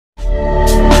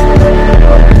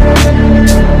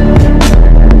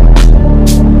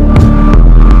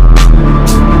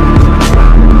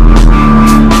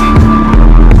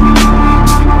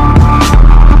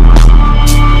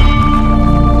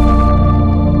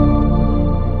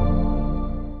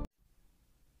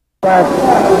match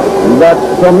that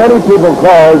so many people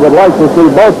called would like to see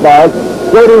both bouts,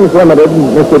 Stadiums Limited,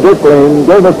 Mr. Dick Green,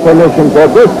 gave us permission for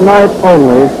this night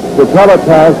only to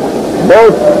telecast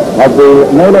both of the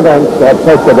main events at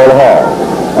Festival Hall.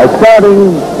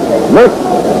 Starting this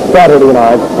Saturday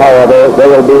night, however, there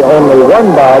will be only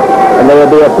one bout, and there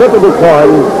will be a flip of the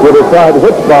coin to decide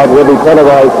which bout will be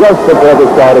televised just before the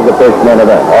start of the first main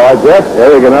event. All right, Jeff?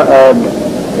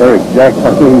 Eric, Jack,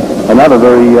 another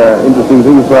very interesting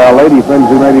thing for our lady friends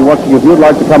who may be watching. If you'd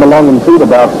like to come along and see the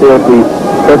bouts here at the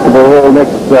Festival Hall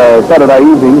next Saturday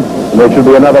evening, there should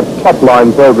be another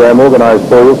top-line program organized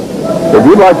for you. If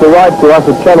you'd like to write to us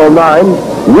at Channel 9,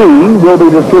 we will be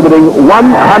distributing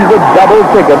 100 double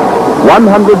tickets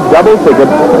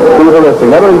to the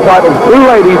wrestling. That will entitle 2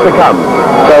 ladies to come.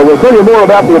 So we'll tell you more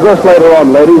about the address later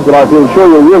on, ladies, but I feel sure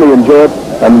you'll really enjoy it.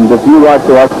 And if you write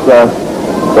to us,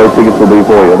 those tickets will be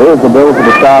for you. There's the bill for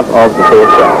the start of the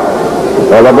first round.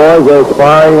 Well, the boys are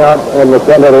sparring up in the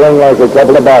center of the ring like a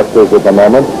couple of boxers at the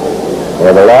moment.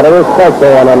 With a lot of respect for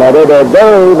one another, they're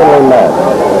very evenly matched.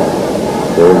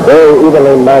 They're very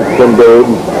evenly matched indeed.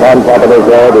 On top of this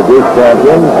head, the Greek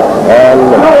champion,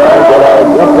 and Angelo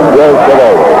jumping Joe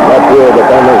Savoldi. That's here the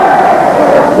famous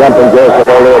jumping Joe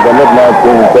Savoldi of the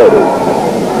mid-1930s.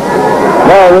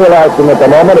 Now, real action at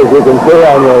the moment, as you can see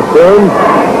on your screen.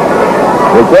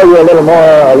 We'll tell you a little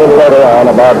more a little later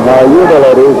on about how you, the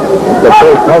ladies, the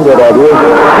first 100 of you,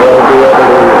 will be able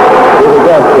to be the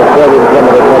guests of Stadiums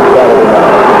Limited next Saturday night.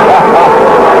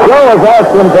 Joe is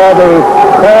asking for the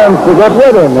fans to get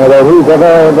with him, that he's a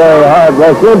very, very hard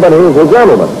wrestler, but he's a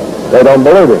gentleman. They don't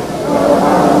believe him.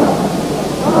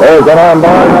 There's an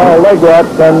armbar now, leg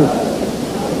wraps, and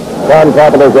Con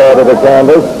Iakovidis over the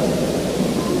canvas.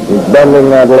 He's bending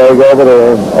that leg over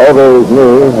his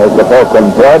knee as the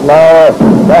fulcrum point. Now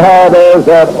there's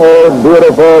that old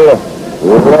beautiful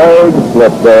leg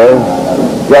slip there.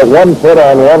 He's got one foot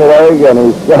on one leg, and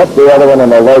he's got the other one in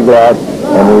the leg lock,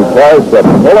 and he tries to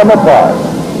pull them apart.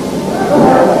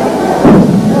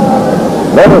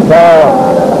 Notice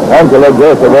how Angelo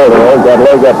holds that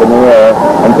leg up in the air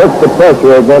and puts the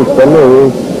pressure against the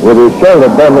knee with his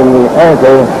shoulder bending the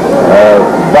ankle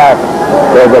back,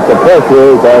 so that the pressure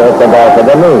is at the back of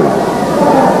the knee.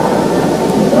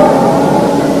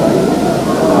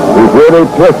 He's really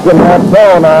twisting that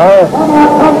toe now.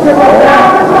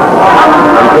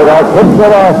 He said, I'll twist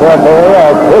it off, referee.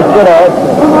 I'll twist it off.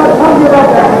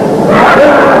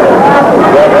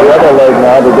 He's got the other leg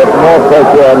now to get more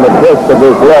pressure on the twist of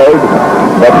his leg.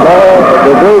 But now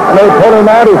the Greek may pull him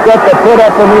out. He's got the foot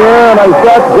up in the air, and he's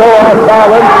got Joe off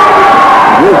balance.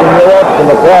 Using the reps and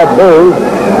the crowd boos.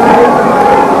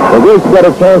 The Greeks get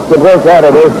a chance to break out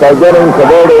of this by getting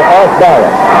Savoldi off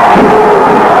balance.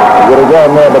 He would have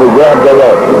gone there, but he grabbed the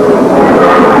rope.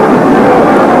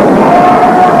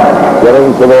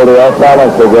 Getting Savoldi off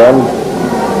balance again.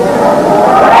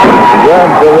 He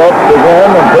grabs the ropes again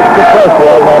and puts the pressure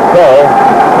on that toe.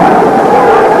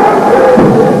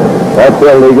 That's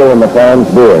illegal, and the fans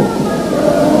do it.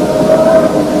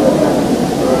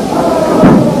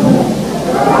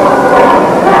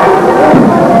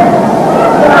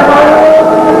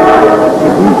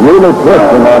 Really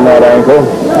twisting on that ankle.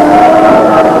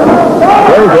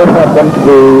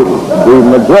 The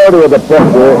majority of the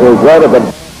pressure is right at the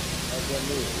really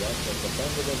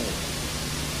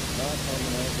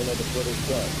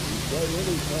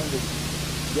trying to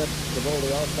get Savoldi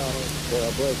off balance for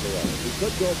a breakaway. He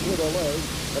could go through the leg,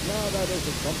 but now that is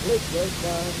a complete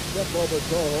grapevine step over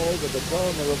toe hold with the toe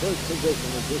in the reverse position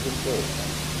as you can see.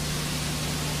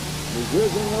 He's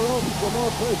using the ropes for more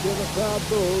pressure. The crowd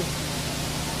boos.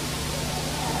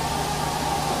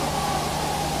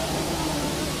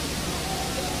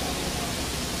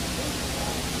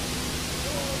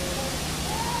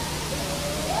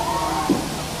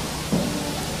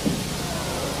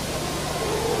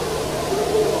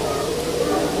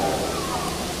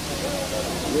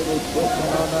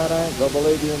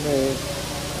 Believe you me.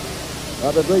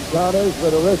 Now the Greek counters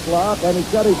with a wrist lock, and he's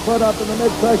got his foot up in the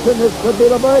midsection. This could be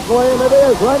the breakaway, and it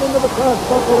is, right into the cross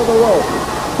buckle of the rope.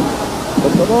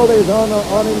 But Savoldi's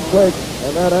on him quick,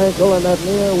 and that ankle and that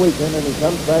knee are weakened, and he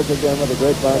comes back again with a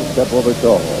grapevine step over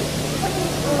toe.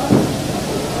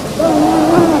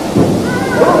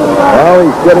 Now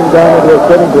he's getting down into a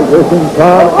sitting position,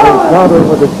 countering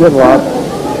with the chin lock.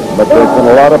 But there's been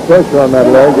a lot of pressure on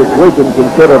that leg. It's weakened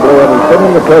considerably, and he's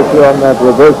putting the pressure on that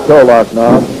reverse toe lock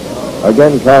now.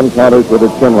 Again, Con counters with a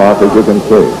chin lock, as you can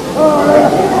see.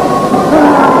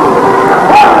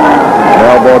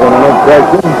 Elbow in the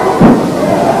midsection.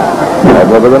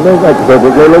 Elbow to the knee. That's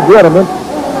perfectly legitimate.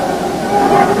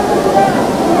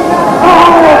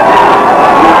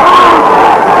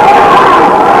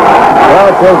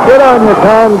 So sit on your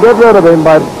tongue, get rid of him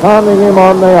by pounding him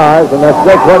on the eyes, and that's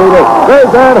just what he did. There's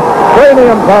that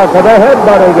cranium cracker, the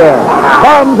headbutt again.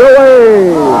 Bombs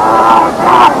away.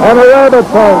 And a rabbit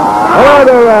punch.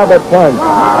 Another rabbit punch.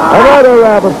 Another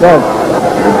rabbit punch.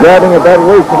 He's grabbing at that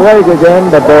weak leg again,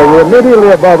 but they're immediately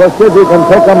above us. See if you can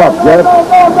pick them up, Jeff.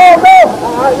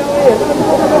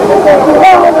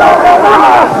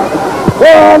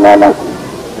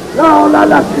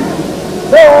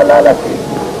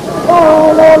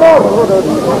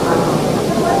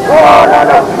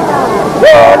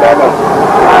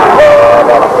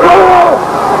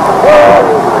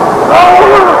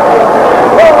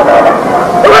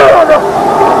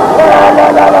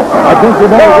 I think you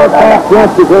better get back, Jeff,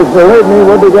 because believe me,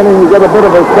 we're beginning to get a bit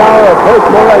of a shower of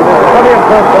perspiration. Plenty of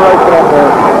perspiration up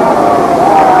there.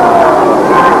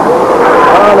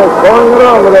 It's going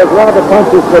around with those rabbit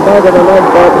punches to the back of the leg,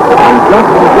 but he's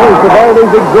jumping in place of all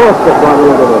these exhausted by the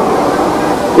end of it.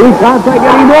 He can't take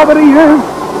any more than he is.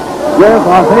 Jeff,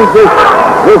 I think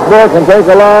this boy can take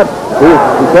a lot. He's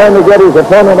trying to get his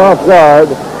opponent off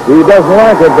guard. He doesn't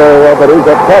like it very well, but he's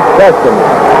a tough customer.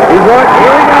 He's right.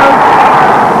 Here he goes.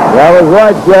 That was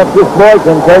right, Jeff. This boy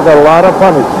can take a lot of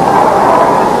punishment.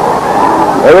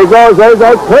 There he goes. There's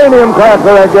that cranium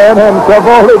cracker again, and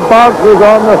Savoldi bounces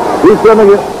on the... He's going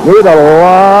to need a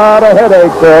lot of headache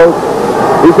pills.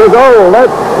 He says, oh, let's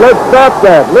stop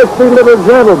that. Let's be little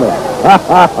gentlemen.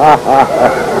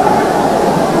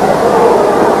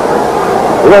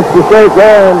 He wants to shake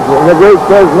hands, and the Greek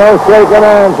says, no shaking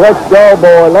hands. Let's go,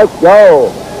 boy. Let's go.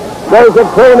 There's a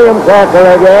cranium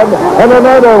cracker again, and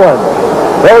another one.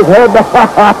 There's head...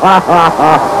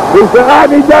 He said,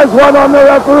 and he does one on the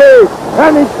referee.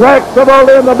 And he cracks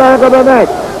Savoldi in the back of the neck.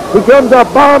 He comes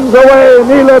up, bombs away,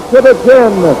 knee lift to the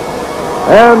chin.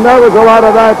 And that was a lot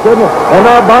of action. And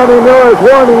now Bonnie Miller is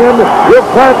warning him, you'll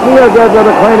crack me again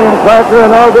with a cranium cracker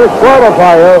and I'll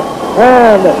disqualify you.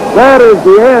 And that is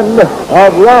the end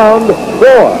of round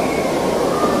 4.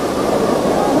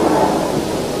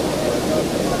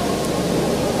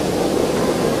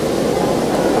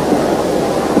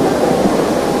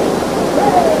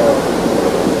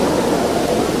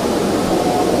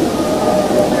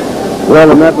 Well,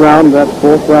 in that round, that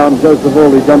fourth round,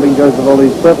 jumping Joe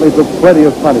Savoldi certainly took plenty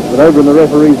of punishment. Over in the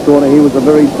referee's corner, he was a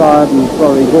very tired and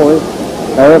sorry boy.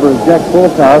 However, as Jack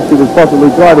forecast, he was possibly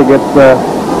trying to get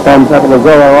Con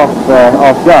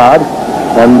off guard.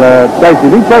 And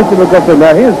Stacey, he chased him across there.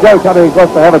 Now, here's Joe coming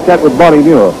across to have a chat with Bonnie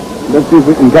Muir. Let's see if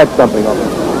we can catch something of it.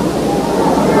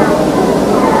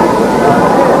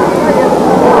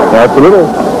 Now, it's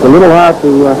a little hard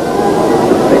to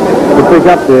pick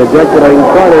up there, Jack, but he's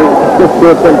trying to just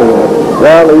do something.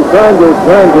 Well, he's trying to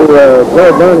play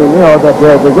Bernie Muir, but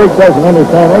the Greek doesn't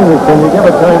understand English, and you give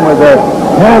it to him with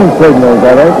hand signals,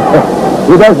 I think.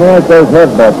 He doesn't like those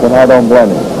headbutts, and I don't blame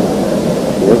him.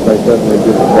 Yes, I certainly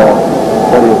give the ball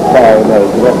plenty of power in those.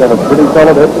 You have to have a pretty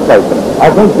solid head to take them. I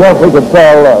think, Jeff, we could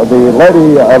tell the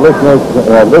lady listeners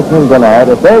listening tonight,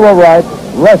 if they were right,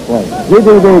 wrestling.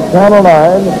 GTV Channel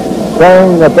 9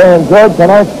 saying that they enjoyed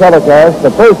tonight's telecast.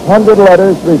 The first 100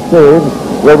 letters received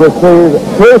will receive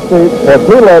 2 seats for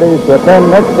 2 ladies to attend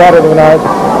next Saturday night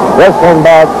wrestling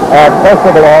bout at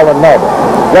Festival Hall in Melbourne.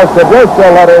 Just address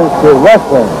your letters to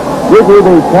wrestling.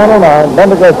 GTV Channel 9,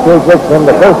 Bendigo Street, Dixon.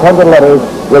 The first 100 letters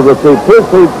will receive 2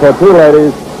 seats for 2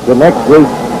 ladies to next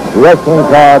week's wrestling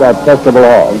card at Festival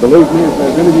Hall. And believe me, if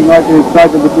there's anything like the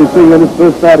excitement that we're seeing in this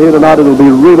first start here tonight, it'll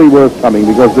be really worth coming,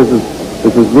 because this is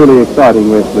really exciting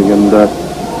wrestling, and I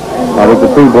think the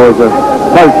two boys are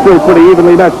both still pretty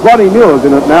evenly matched. Bonnie Muir's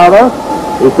in it now, though.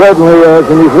 He certainly is,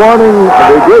 and he's warning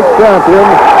the Greek champion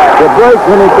to break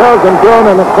when he tells him to,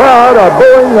 and the crowd are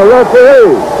booing the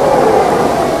referee.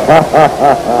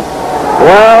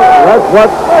 Well, that's what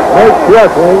makes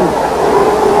wrestling.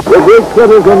 The Greek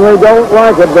citizenry don't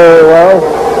like it very well.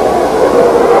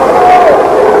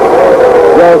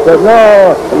 Joe said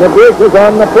no, and the Greek is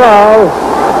on the prowl.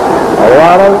 A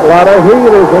lot of heat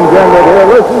is engendered here.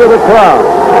 Listen to the crowd.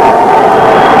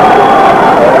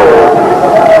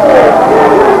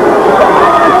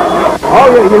 Oh,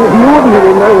 yeah, you wouldn't hit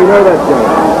him, though. We know that, Joe.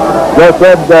 Joe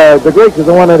said the Greek is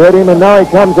the one that hit him, and now he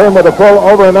comes in with a full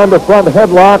over and under front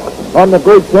headlock on the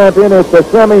Greek champion. It's a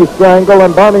semi-strangle,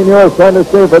 and Bonnie Muir is trying to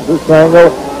see if it's a strangle.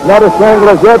 Not a strangle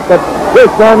as yet, but this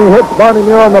time he hits Bonnie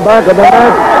Muir on the back of the neck,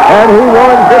 and he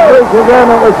warns the Greek again.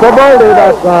 It was Savoldi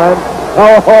that time.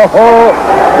 Oh, ho, ho.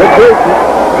 The Greek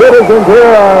citizens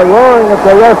here are roaring at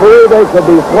the referee. They could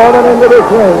be thrown into this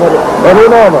ring at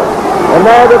any moment. And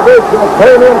now the Greek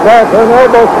cranium cracker, an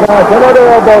elbow smash,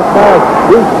 another elbow smash.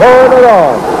 He's pouring it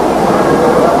on.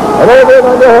 And over and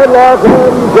under headlock,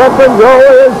 and jumping, Joe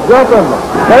is jumping.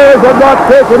 There's a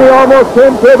drop kick, and he almost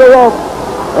came through the rope.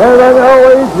 And then,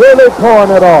 he's really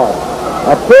pulling it off.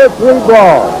 A 4-3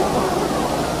 brawl.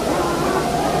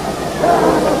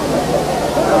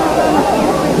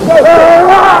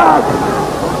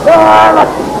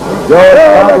 Joe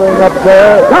covering up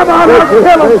there. Come on, let's kill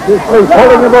him. Viciously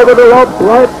pulling him over the ropes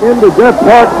right into Jeff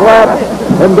Hart's lap.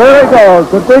 And there he goes.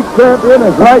 The big champion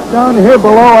is right down here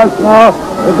below us now.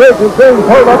 The big is being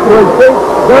pulled up to his feet.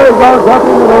 There he goes up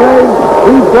into the ring.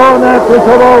 He's going after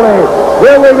Savoldi.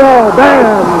 Here we go.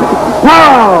 Bam.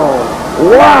 Pow.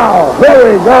 Wow. Here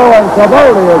we go. And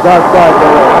Savoldi is outside the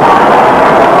ring.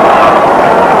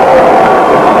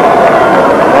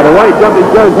 By the way, Jumpy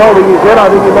Joe's holding his head. I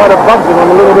think he might have bumped him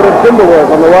on a little bit of timber work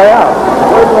on the way out.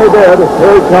 Certainly did.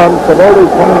 Here he comes.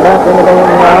 Savoldi's coming back into the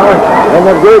ring now. And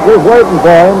the Greek is waiting for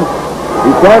him.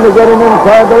 He's trying to get him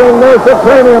inside the ring. There's the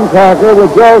cranium cracker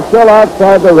with Joe still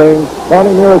outside the ring.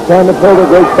 Bonnie Muir is trying to pull the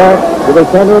Greek back to the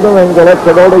center of the ring to let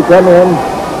Savoldi come in.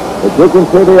 But you can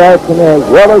see the action as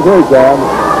well as he can.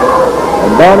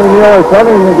 And Bonnie Muir is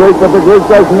telling the Greek, but the Greek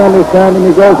doesn't understand him.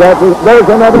 He goes after. There's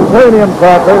another cranium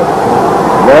cracker.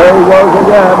 There he goes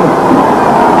again.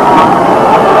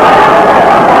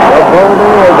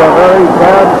 Savoldi is a very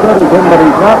bad citizen, but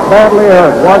he's not badly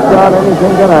hurt. Watch out,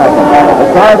 anything can happen. The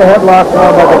side headlock now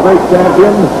by the Greek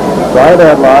champion. Side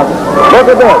headlock. Look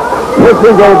at this. This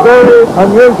is a very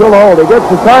unusual hold. He gets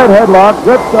the side headlock,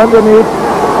 grips underneath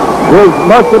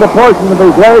most of the portion of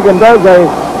his leg, and does a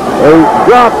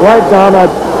drop right down a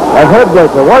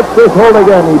headbreaker. Watch this hold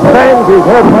again. He bangs his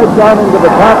head right down into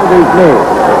the top of his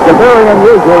knee. It's a very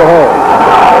unusual hold.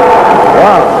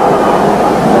 Wow.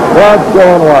 The crowd's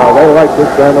going wild. They like this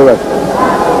kind of wrestling.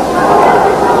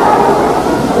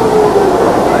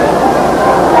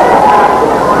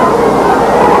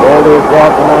 Savoldi's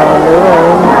walking on the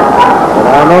ring. And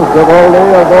I know Savoldi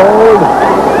of old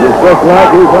is just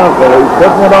like his uncle. He's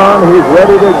putting it on. He's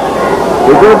ready to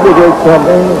give the Greek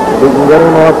something. He can get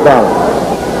him off balance.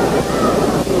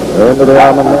 Into the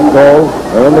arm and neck hold.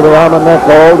 Into the arm and neck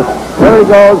hold. There he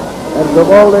goes. And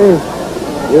Savoldi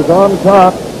is on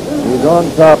top. He's on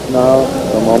top now.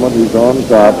 For a moment, he's on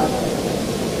top.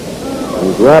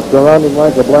 He's wrapped around him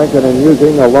like a blanket and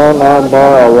using a long arm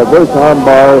bar, a reverse arm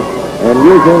bar, and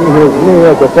using his knee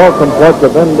as a fulcrum point to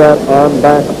bend that arm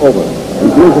back over.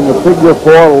 He's using a figure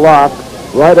 4 lock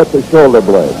right at the shoulder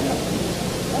blade.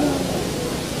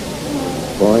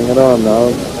 Pouring it on now.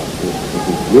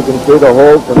 You can see the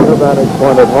hold from your vantage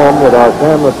point at home with our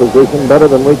camera position better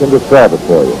than we can describe it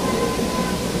for you.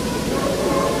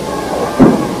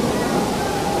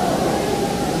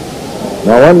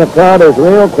 Now, when the crowd is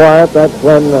real quiet, that's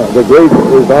when the Greek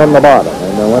is on the bottom.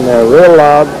 And when they're real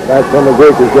loud, that's when the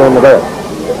Greek is doing the best.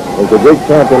 Because the Greek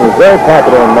champion is very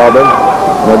popular in Melbourne.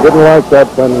 And I didn't like that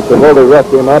when Savoldi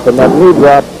roughed him up, and that knee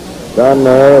drop down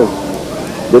there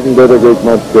didn't do the Greek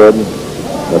much good.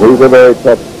 But he's a very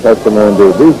tough customer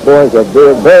indeed. These boys are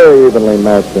very evenly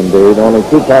matched indeed. Only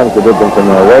 2 times the difference in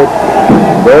their weight.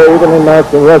 Very evenly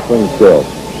matched in wrestling skill.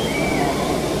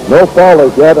 No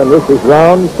fallers yet, and this is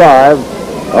round 5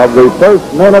 of the first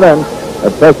main event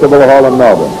at Festival Hall in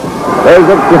Melbourne. There's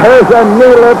a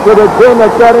knee lift to the chin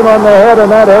that got him on the head,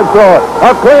 and that head throw.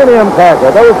 A cranium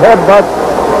cracker. Those headbutts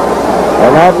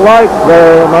are not liked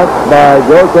very much by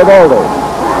Joe Savoldi.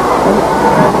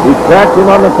 He cracked him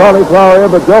on the cauliflower ear,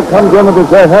 but Joe comes in with his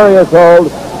Harriet hold,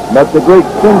 but the Greek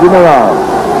spins him around.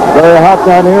 Very hot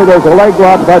down here. There's a leg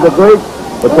lock by the Greek,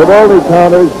 but Savoldi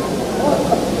counters.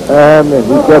 And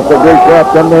he gets the Greek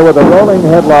wrapped in there with a rolling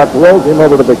headlock, rolls him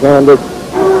over to the canvas.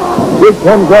 Greek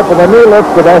comes up with a knee lift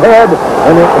to the head,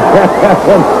 and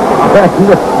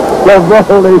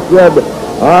Savoldi said,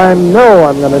 I know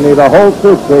I'm going to need a whole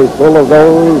suitcase full of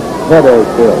those headache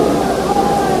pills.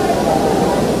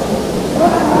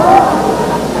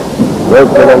 Goes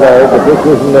to the leg, but this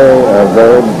isn't a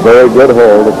very, very good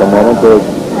hold at the moment.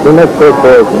 The next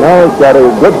person. Now he's got a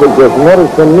good position.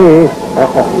 Notice the knee.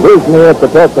 His knee at the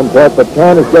fulcrum point, but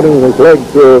Con is getting his leg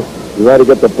through. He's got to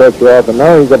get the pressure off, and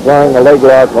now he's applying a leg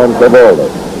lock on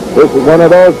Savoldi. This is one of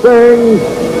those things.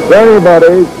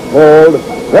 Anybody's hold.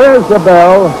 There's the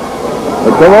bell.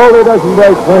 But Savoldi doesn't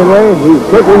break cleanly. He's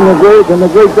kicking the Greek, and the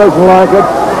Greek doesn't like it.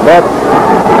 But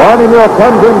Bonnie Muir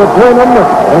comes in between them,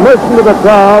 and listen to the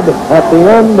crowd at the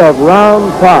end of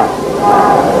round 5.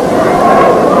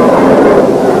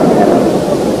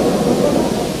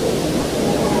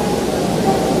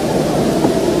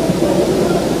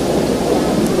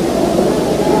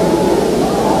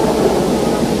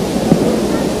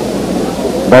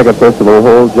 Back at Festival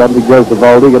Hall, Jumpy Joe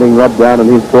Savoldi getting rubbed down in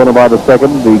his corner by the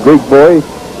second. The Greek boy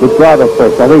would try the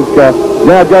first. I think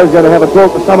now Joe's going to have a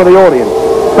talk with some of the audience.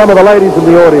 some of the ladies in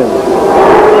the audience.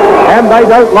 And they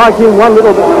don't like him one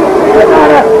little bit.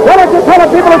 Why don't you tell the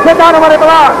people to sit down and where they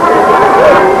belong?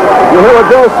 You hear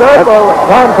what Joe said? Well,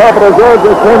 Tom Paparazzo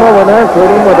just came over and answered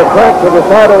him with a crack to the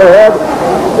side of the head.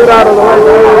 Get out of the way.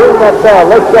 Ring that bell.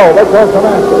 Let's go. Let's have some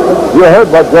answers. You heard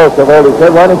what Joe Savoldi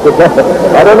said. Why don't you tell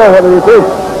him? I don't know whether you think.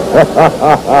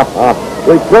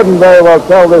 We couldn't very well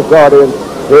tell this audience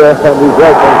here on these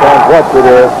wrestling fans what to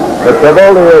do. But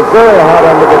Savoldi is very hot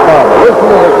under the collar. Listen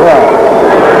to the crowd.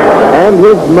 And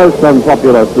he's most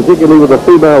unpopular, particularly with the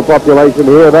female population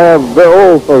here. They're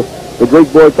all for the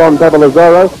Greek boy Con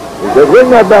Iakovidis. He said, ring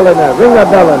that bell in there. Ring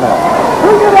that bell in there.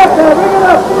 Bring it up there. Bring it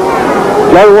up.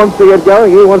 Joe wants to get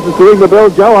going. He wants us to ring the bell.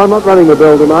 Joe, I'm not running the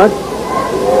bell tonight.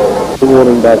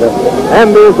 Warning better.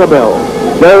 And there's the bell.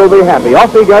 Joe will be happy.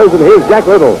 Off he goes, and here's Jack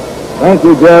Little. Thank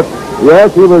you, Jeff.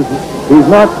 Yes, he's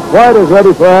not quite as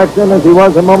ready for action as he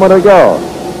was a moment ago.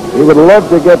 He would love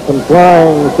to get some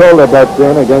flying shoulder butts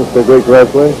in against the Greek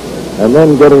wrestler, and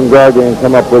then get him groggy and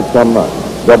come up with some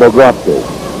double drop kicks.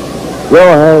 Joe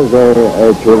has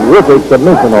a terrific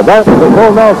submission. Now, that was a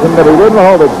full Nelson, but he didn't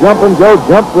hold it. Jumping Joe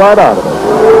jumped right out of it.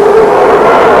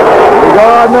 He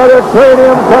got another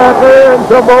cranium cracker, and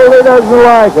Savoldi doesn't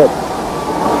like it.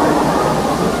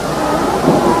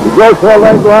 He goes for a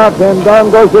leg lock, and down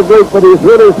goes the Greek, but he's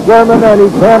really squirming, and he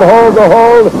can't hold the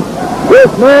hold. This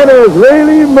man is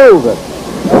really moving.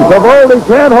 And Savoldi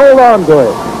can't hold on to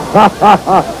it.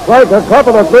 Like a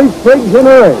couple of Greek pigs in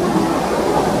a ring.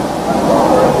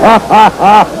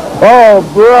 Oh,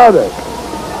 brother.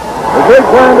 The Greek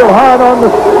landed hard on the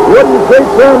wooden seat,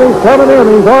 and he's coming in.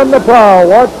 He's on the prowl.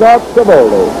 Watch out,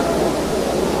 Savoldi.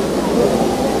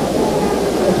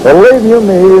 Believe you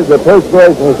me, the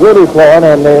perspiration is really flowing,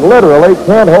 and they literally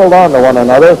can't hold on to one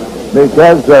another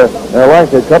because they're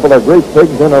like a couple of Greek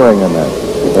pigs in a ring in there.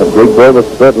 That Greek boy was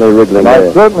certainly wriggling I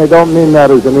there. certainly don't mean that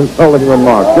as an insulting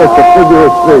remark. Just a figure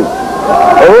of speech.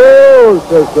 Oh,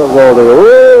 says Savoldi.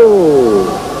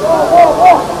 Oh.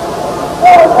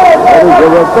 That is a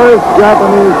reverse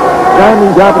Japanese,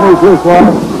 standing Japanese wristlock.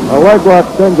 A leg lock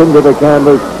sends him to the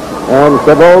canvas. And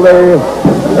Savoldi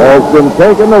has been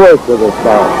taking the worst of this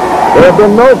bout. There have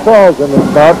been no falls in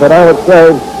this bout, but I would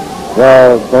say,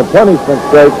 for punishment's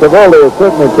sake, Savoldi has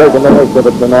certainly taken the worst of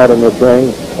it tonight in this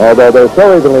ring. Although they're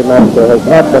so evenly matched, there has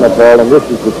not been a fall, and this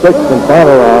is the sixth and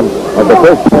final round of the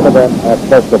first main event at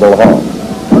Festival Hall.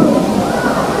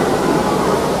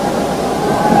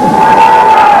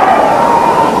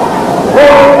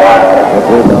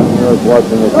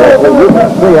 Watching it carefully. You can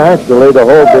see actually the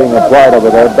hold being applied over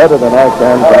there better than I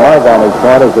can from my vantage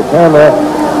point as the camera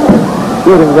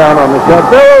shooting down on the shot.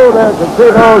 Oh, there's the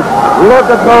see those. Look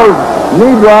at those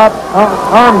knee drop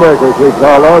arm breakers, we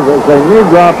call those. There's a knee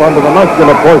drop onto the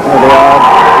muscular portion of the arm.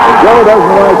 And Joe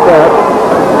doesn't like that.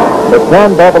 But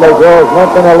Tom Paparazzo is not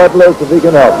going to let loose if he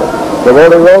can help it.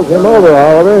 Savoldi rolls him over,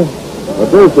 however. But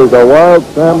this is a wild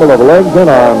scramble of legs and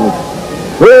arms.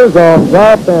 Here's on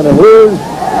top and here's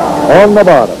on the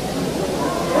bottom.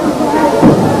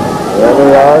 There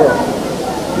we are.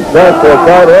 He starts for a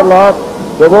side headlock.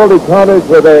 Savoldi counters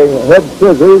with a head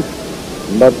scissors.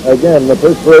 But again, the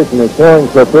perspiration is flowing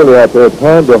so freely out there, it's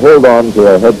hard to hold on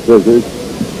to a head scissors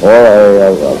or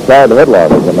a side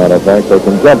headlock, as a matter of fact. They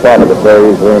can jump out of it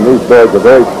very easily, and these boys are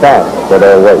very fast for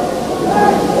their weight.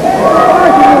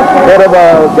 Bit of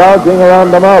a gouging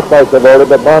around the mouth by Savoldi,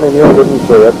 but Bonnie Mule didn't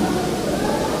see it.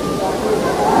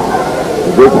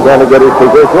 He's trying to get his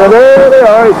position. And there they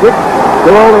are. He kicks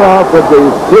Savoldi off with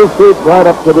these 2 feet right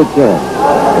up to the chin.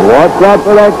 Watch out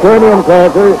for that cranium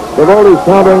cracker. Savoldi's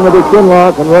countering with his chin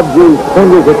lock and rubs his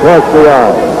fingers across the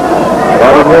eye.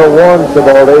 Bonnie Mule warns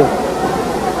Savoldi.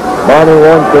 Bonnie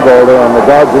warns Savoldi on the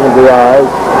gouging of the eyes.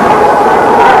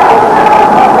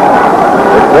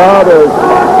 The crowd is,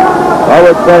 I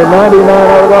would say, 99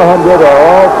 out of 100 are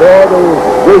all for the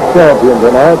Greek champion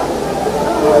tonight.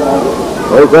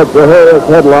 There's that Zaharias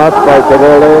headlock by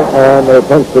Savoldi, and a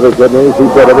punch to the kidneys. He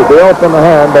said it was the open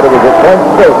hand, but it was a close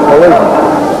fist collision.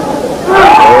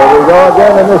 Here we go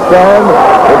again, and this time,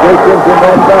 the Greek champion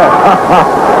went back.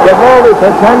 Savoldi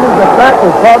pretended that that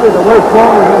was probably the worst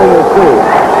one he's ever seen.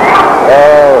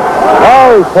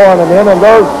 Now he's pouring him in, and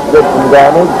those did some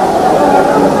damage.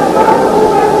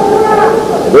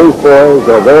 These boys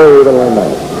are very evenly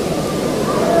matched.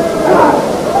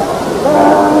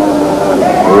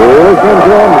 Listen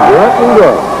to him, let him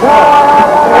go.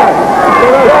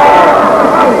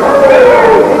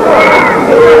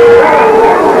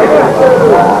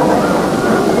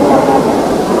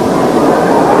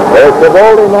 There's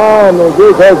Savoldi now, and the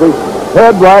Greek has his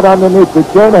head right underneath the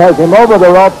chin, has him over the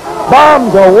rope,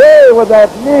 bombs away with that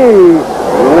knee.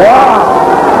 Wow!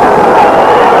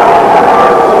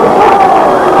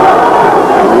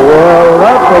 Well,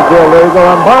 that was illegal,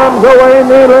 and bombs away,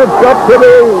 knee lifts up to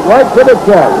the right to the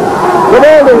chest.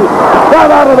 Savoldi got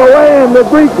out of the way, and the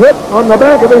Greek hit on the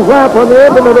back of his lap on the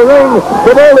apron of the ring.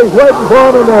 Savoldi's waiting for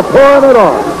him, and they're pouring it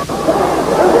on.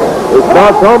 It's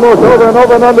knocked almost over and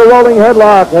over and under rolling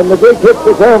headlock, and the Greek hits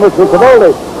the canvas for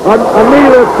Savoldi. A knee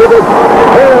lift to the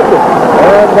head,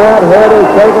 and that head has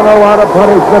taken a lot of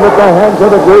punishment at the hands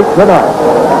of the Greek tonight.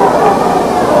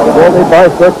 Savoldi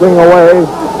bisecting away.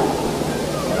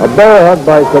 A bear hug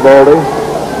by Savoldi.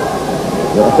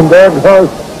 And there goes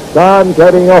Don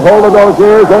getting a hold of those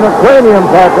ears, and a cranium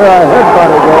cracker, a headbutt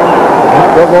again.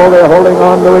 Savoldi holding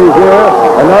on to his ear.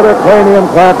 Another cranium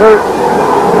cracker.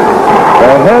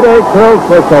 The headache pills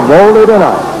for Savoldi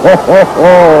tonight. Ho, ho,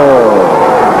 ho.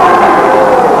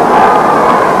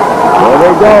 There we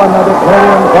go, another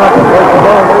cranium cracker for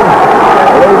Savoldi.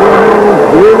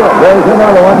 There's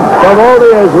another one. Savoldi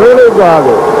is really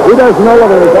groggy. He doesn't know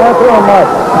whether he's after or not.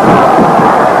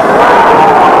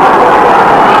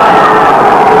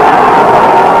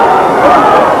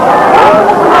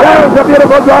 There's a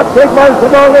beautiful drop kick by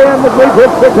Savoldi, and the Greek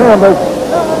hits the canvas.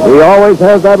 He always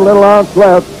has that little ounce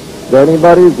left.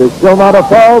 Anybody's is still not a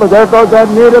fall. There goes that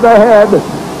knee to the head.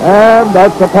 And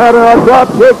that's the pattern of drop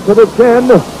kick to the chin.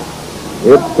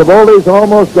 It's Savoldi's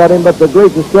almost got him, but the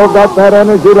Greek has still got that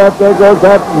energy left. There goes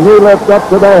that knee lift up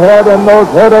to the head, and those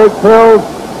headache pills.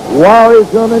 Wow, he's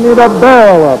going to need a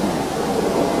barrel of them.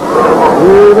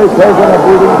 Really taking a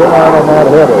beating tonight on that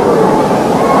headache.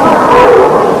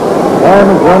 Time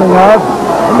is running out,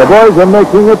 and the boys are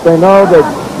making it. They know that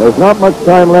there's not much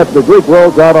time left. The Greek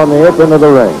rolls out on the apron of the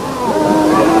ring.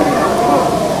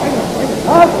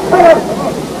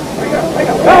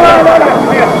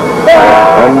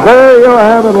 And there you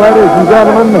have it, ladies and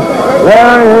gentlemen.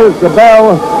 There is the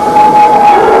bell.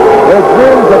 It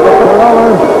means that the Corona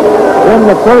in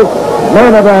the first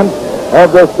main event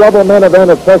of this double main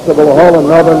event at Festival Hall in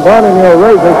Melbourne. Barney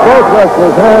raises both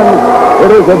wrestlers' hands.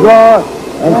 It is a draw,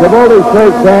 and Savoldi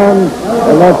shakes hands,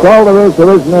 and that's all there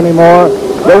isn't anymore.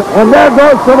 And there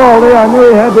goes Savoldi. I knew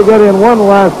he had to get in one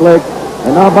last lick,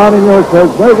 and now Barney says,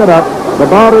 break it up. The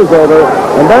bout is over,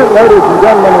 and that, ladies and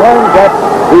gentlemen, winds up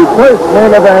the first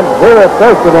main event here at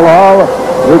Festival Hall.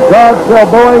 The crowd's still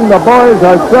booing. The boys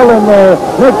are still in there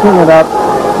mixing it up.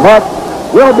 But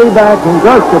we'll be back in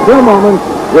just a few moments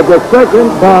with the second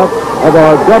bout of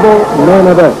our double main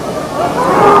event.